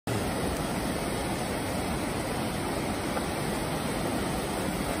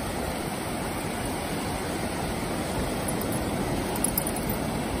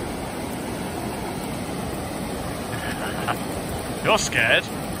You're scared.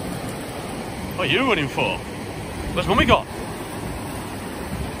 What are you running for? Where's Mummy gone?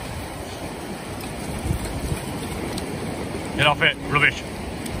 Get off it, rubbish.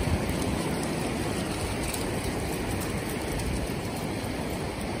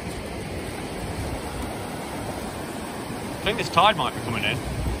 I think this tide might be coming in.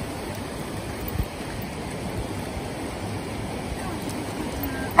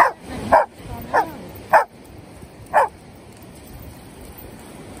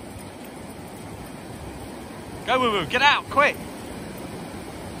 Go, woo woo, get out, quick!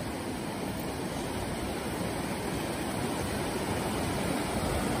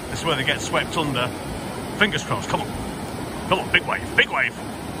 This is where they get swept under. Fingers crossed, come on. Come on, big wave, big wave!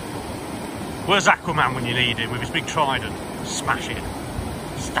 Where's Aquaman when you need him with his big trident? Smash it,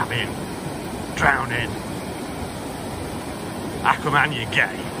 stab in, drown in. Aquaman, you're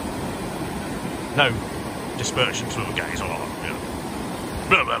gay. No dispersion to other gays, or you know.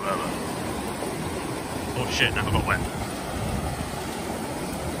 Blah, blah, blah, blah. Oh shit, now I got wet.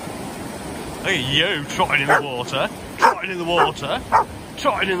 Look at you trotting in the water, trotting in the water,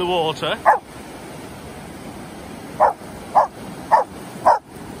 trotting in the water.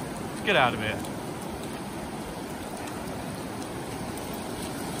 Let's get out of here.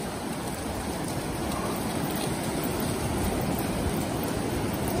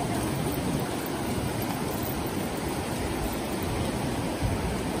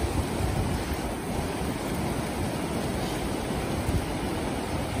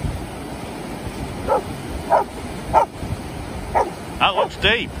 That looks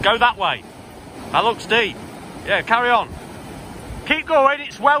deep. Go that way. That looks deep. Yeah, carry on. Keep going,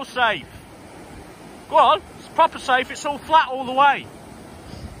 it's well safe. Go on, it's proper safe, it's all flat all the way.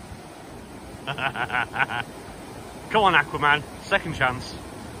 Come on, Aquaman, second chance.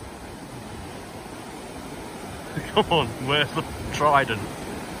 Come on, where's the trident?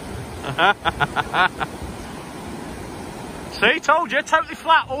 See, told you, totally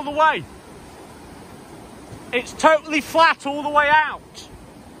flat all the way. It's totally flat all the way out.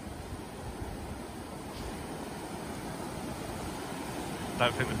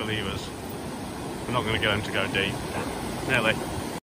 Don't think they believe us. We're not going to get them to go deep. Nearly.